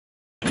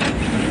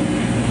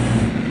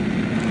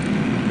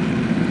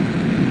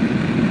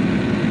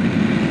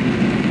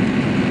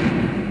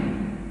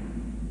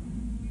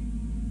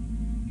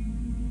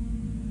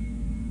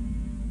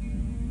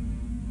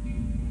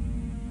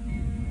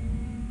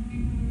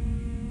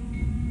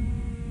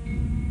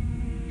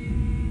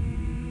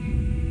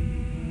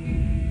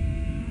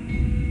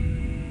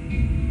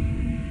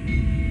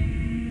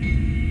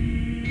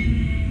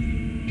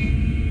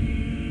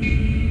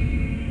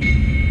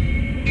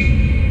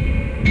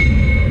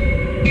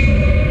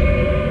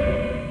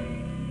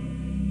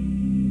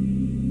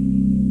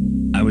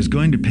was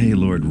going to pay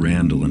Lord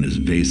Randall and his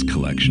vase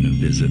collection a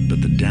visit,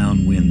 but the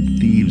Downwind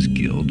Thieves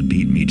Guild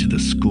beat me to the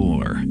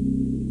score.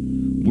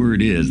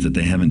 Word is that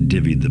they haven't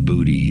divvied the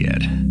booty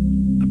yet.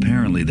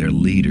 Apparently their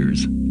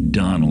leaders,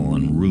 Donald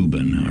and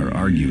Reuben, are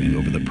arguing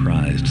over the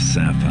prized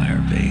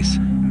sapphire vase.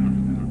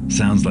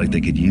 Sounds like they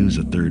could use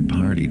a third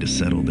party to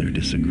settle their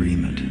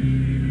disagreement.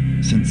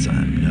 Since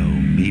I'm no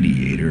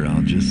mediator,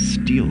 I'll just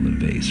steal the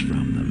vase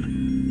from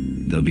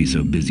them. They'll be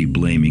so busy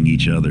blaming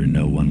each other,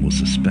 no one will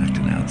suspect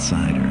an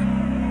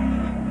outsider.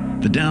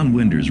 The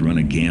Downwinders run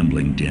a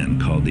gambling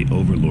den called the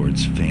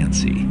Overlord's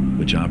Fancy,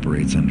 which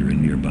operates under a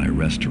nearby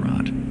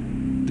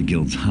restaurant. The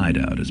guild's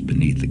hideout is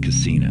beneath the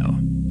casino.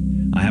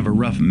 I have a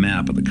rough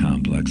map of the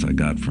complex I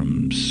got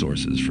from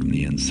sources from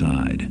the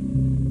inside.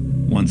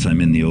 Once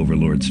I'm in the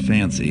Overlord's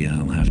Fancy,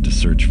 I'll have to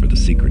search for the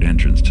secret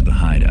entrance to the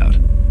hideout.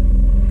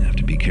 I have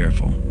to be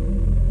careful.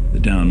 The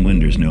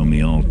Downwinders know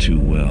me all too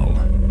well.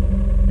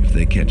 If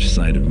they catch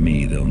sight of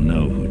me, they'll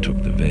know who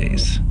took the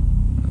vase.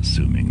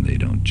 Assuming they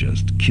don't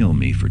just kill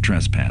me for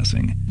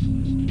trespassing.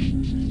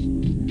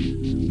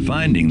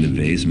 Finding the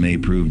vase may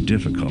prove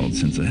difficult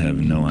since I have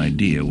no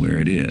idea where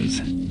it is.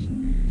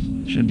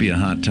 Should be a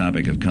hot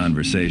topic of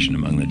conversation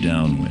among the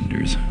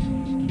Downwinders.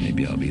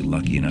 Maybe I'll be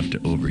lucky enough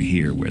to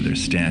overhear where they're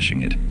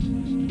stashing it.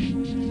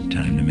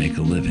 Time to make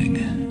a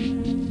living.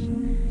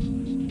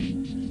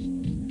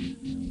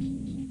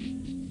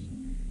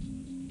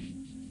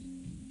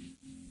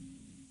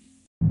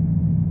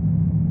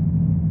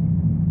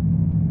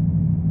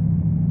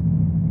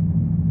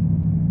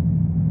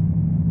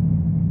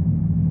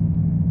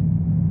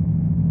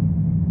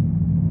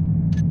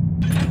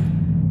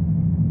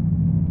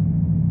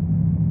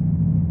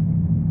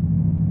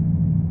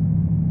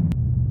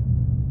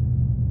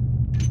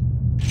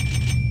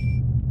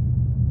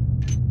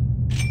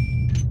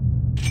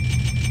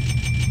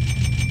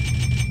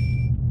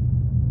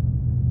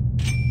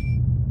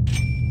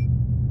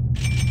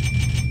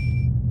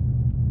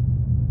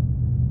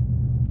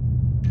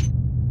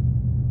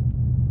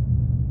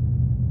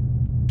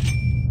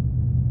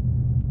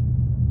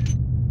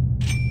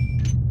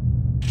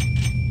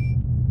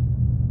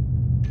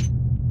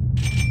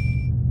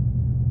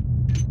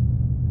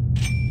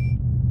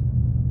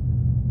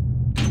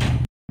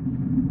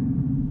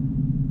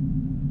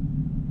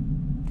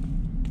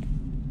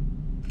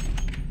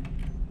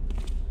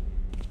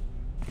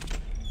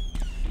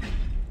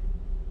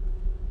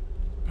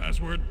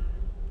 Password?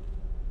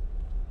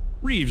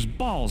 Reeves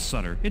Balls,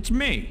 Sutter. It's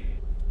me.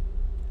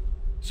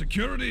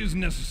 Security is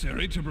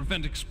necessary to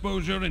prevent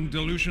exposure and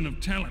dilution of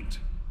talent.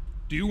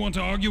 Do you want to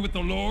argue with the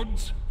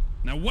lords?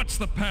 Now what's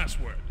the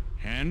password?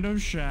 Hand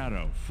of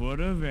shadow, foot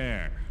of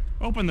air.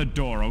 Open the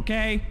door,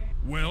 okay?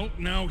 Well,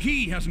 now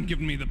he hasn't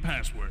given me the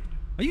password.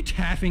 Are you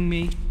taffing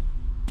me?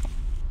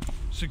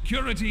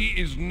 Security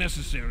is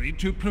necessary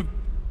to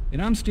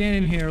And I'm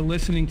standing here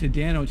listening to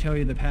Dano tell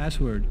you the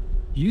password.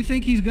 Do you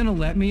think he's gonna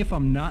let me if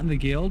I'm not in the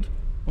guild?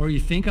 Or you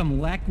think I'm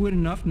lackwit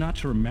enough not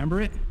to remember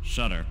it?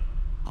 Sutter,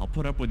 I'll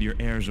put up with your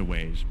airs a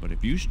ways, but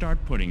if you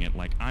start putting it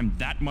like I'm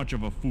that much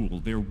of a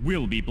fool, there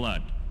will be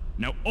blood.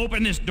 Now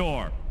open this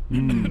door!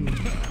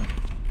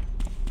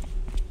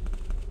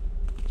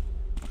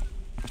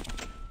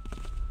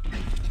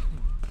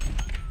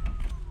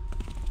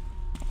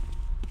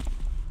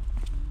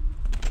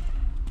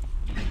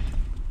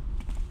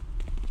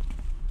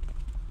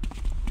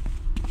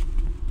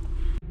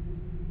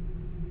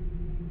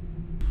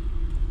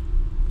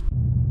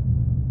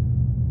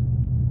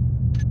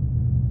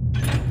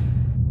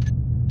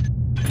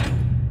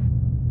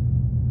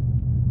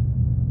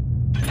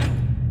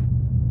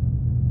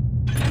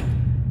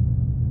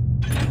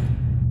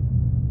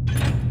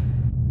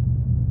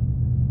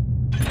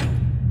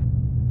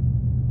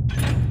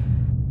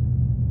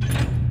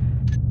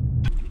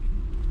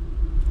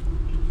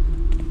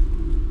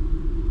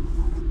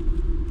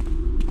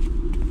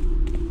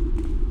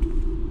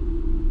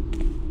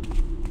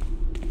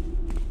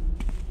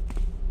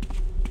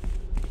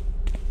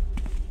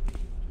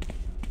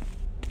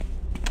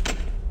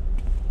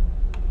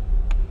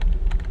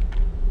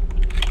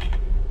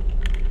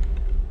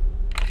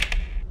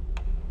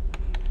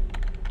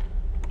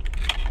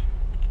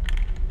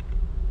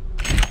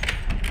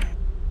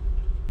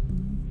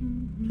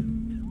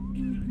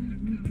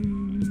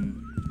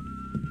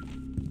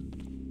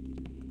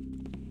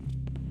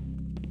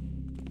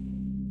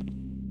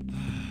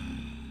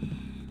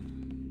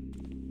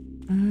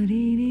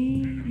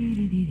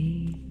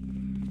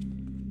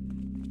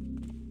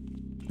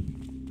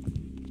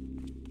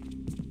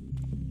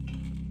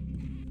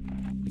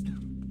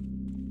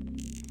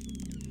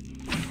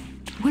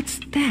 What's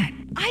that?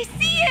 I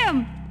see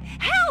him!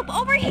 Help!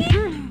 Over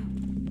here!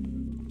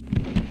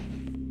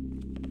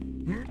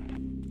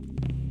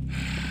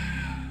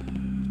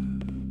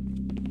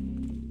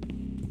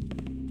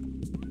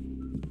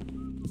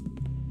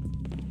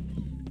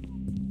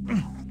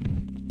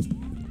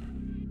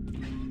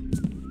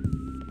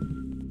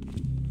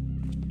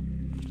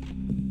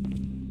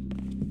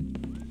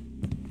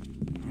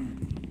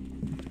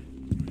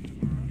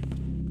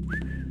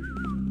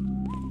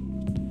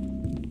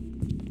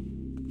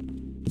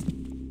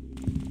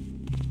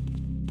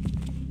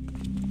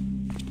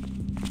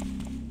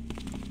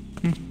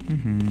 Shh.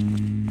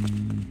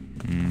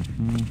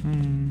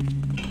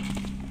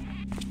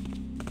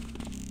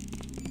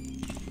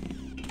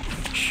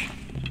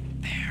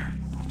 There.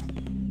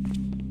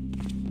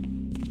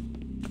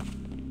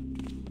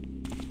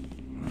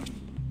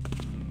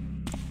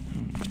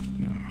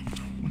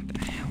 What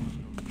the hell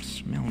is the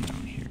smell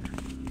down here?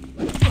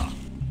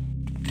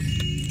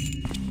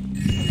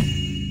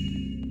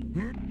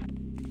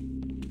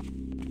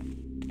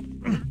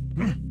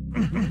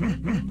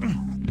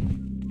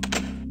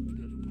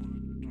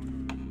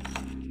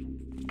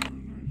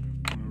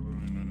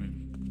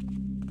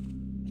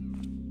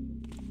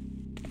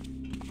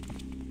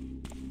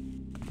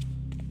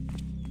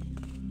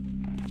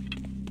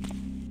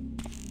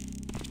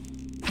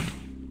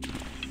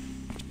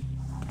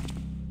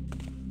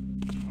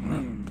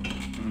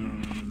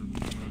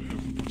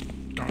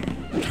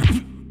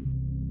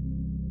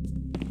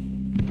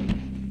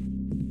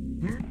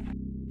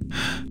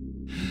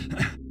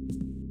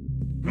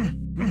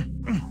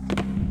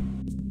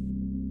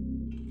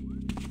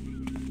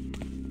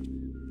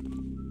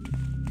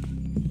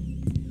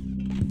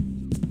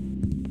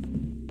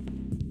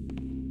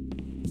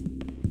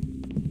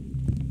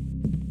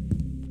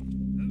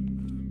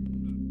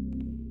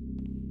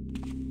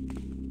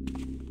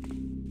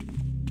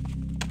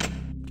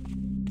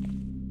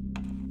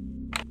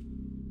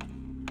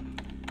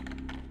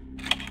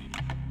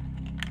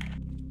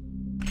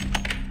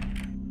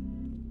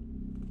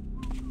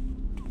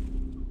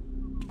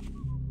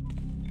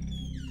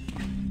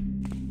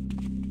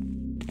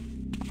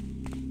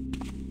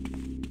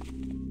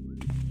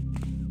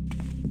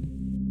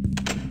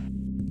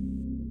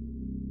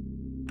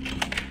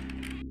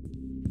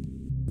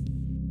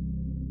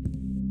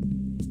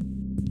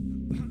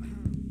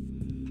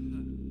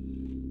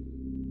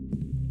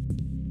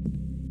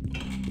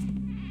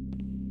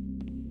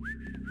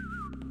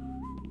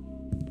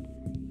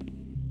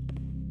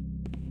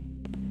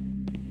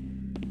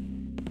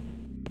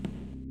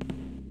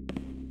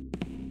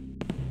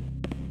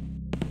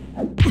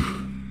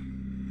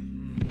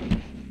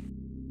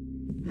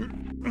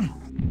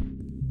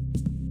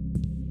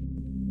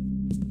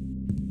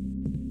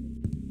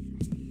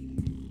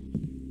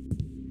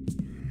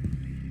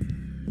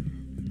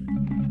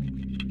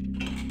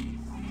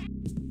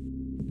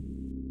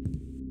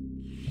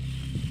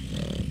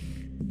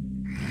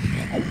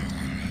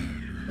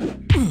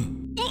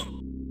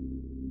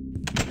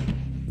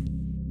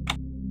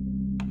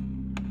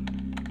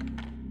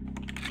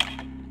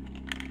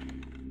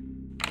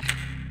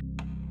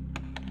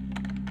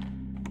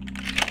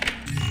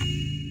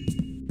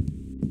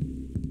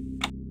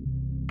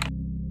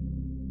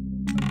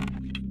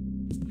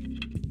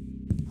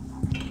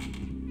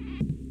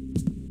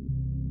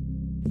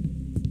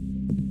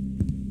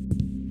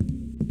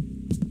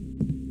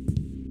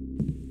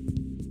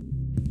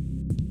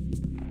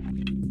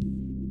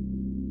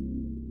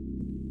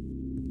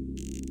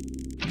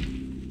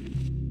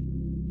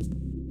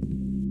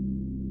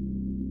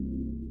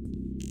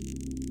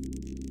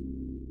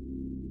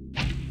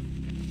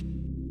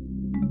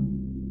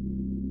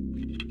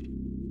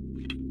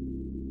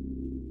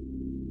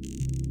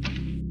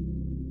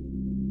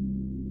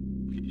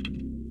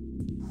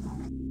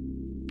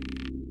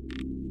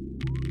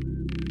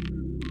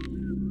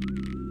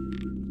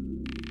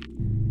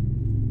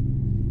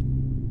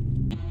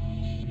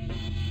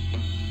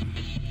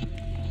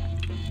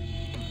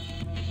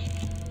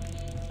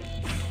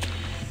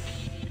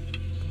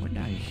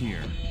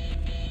 Here.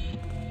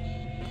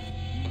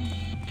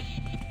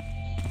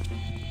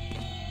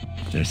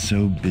 They're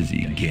so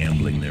busy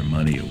gambling their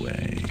money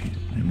away,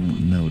 they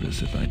won't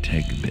notice if I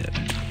take a bit.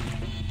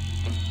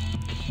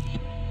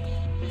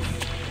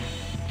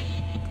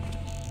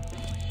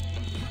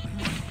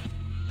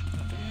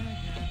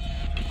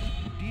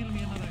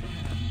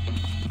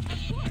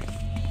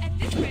 At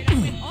this rate,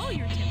 I'll win all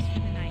your tips for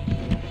the night.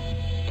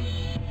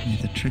 May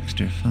the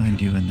trickster find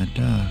you in the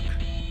dark.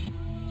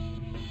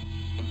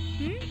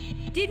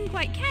 Didn't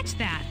quite catch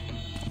that.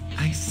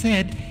 I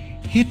said,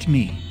 hit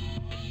me.